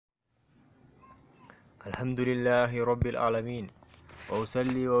الحمد لله رب العالمين،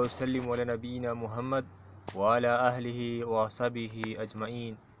 وأصلي وأسلم على نبينا محمد وعلى أهله وصحبه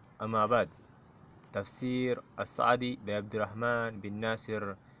أجمعين. أما بعد. تفسير السعدي بعبد الرحمن بن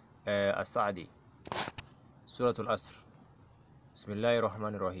ناصر السعدي. سورة العصر. بسم الله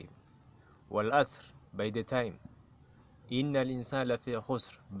الرحمن الرحيم. والعصر, by the time. إن الإنسان لفي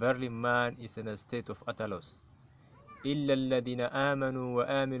خسر. Verily man is in a state of utter loss. إلا الذين آمنوا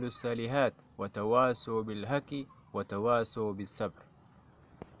وآمنوا الصالحات وتواصوا بالحق وتواصوا بالصبر.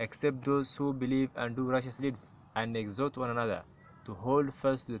 Except those who believe and do righteous deeds and exhort one another to hold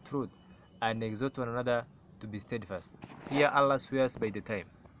fast to the truth and exhort one another to be steadfast. Here Allah swears by the time,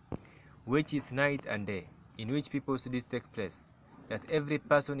 which is night and day, in which people's deeds take place, that every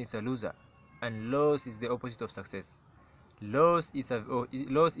person is a loser, and loss is the opposite of success. Loss is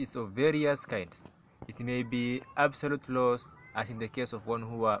of various kinds. It may be absolute loss, as in the case of one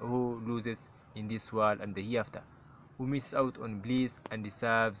who loses in this world and the hereafter, who misses out on bliss and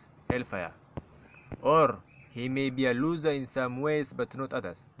deserves hellfire. Or he may be a loser in some ways but not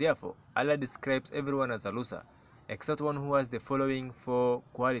others. Therefore, Allah describes everyone as a loser, except one who has the following four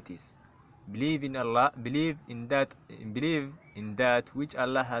qualities: believe in Allah, believe in that which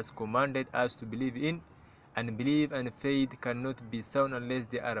Allah has commanded us to believe in, and belief and faith cannot be sound unless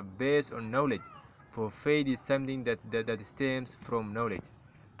they are based on knowledge. For faith is something that stems from knowledge,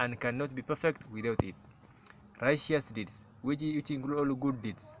 and cannot be perfect without it. Righteous deeds, which include all good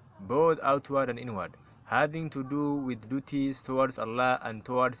deeds, both outward and inward, having to do with duties towards Allah and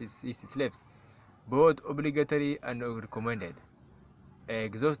towards His slaves, both obligatory and recommended.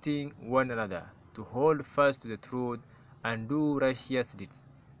 Exhorting one another to hold fast to the truth and do righteous deeds.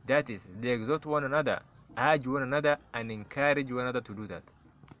 That is, they exhort one another, urge one another, and encourage one another to do that.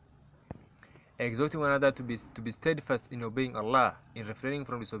 Exhorting one another to be steadfast in obeying Allah, in refraining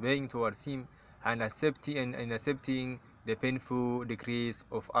from disobeying towards Him, and accepting the painful decrees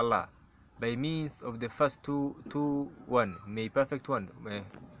of Allah. By means of the first one may perfect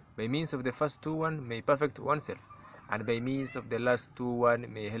oneself, and by means of the last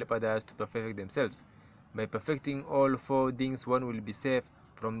one may help others to perfect themselves. By perfecting all four things, one will be safe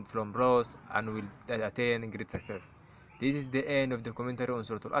from loss and will attain great success. This is the end of the commentary on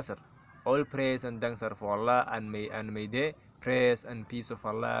Suratul Asr. All praise and thanks are for Allah, and may the praise and peace of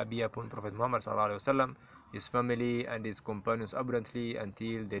Allah be upon Prophet Muhammad sallallahu alaihi wasallam, his family and his companions abundantly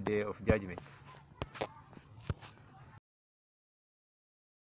until the day of judgment.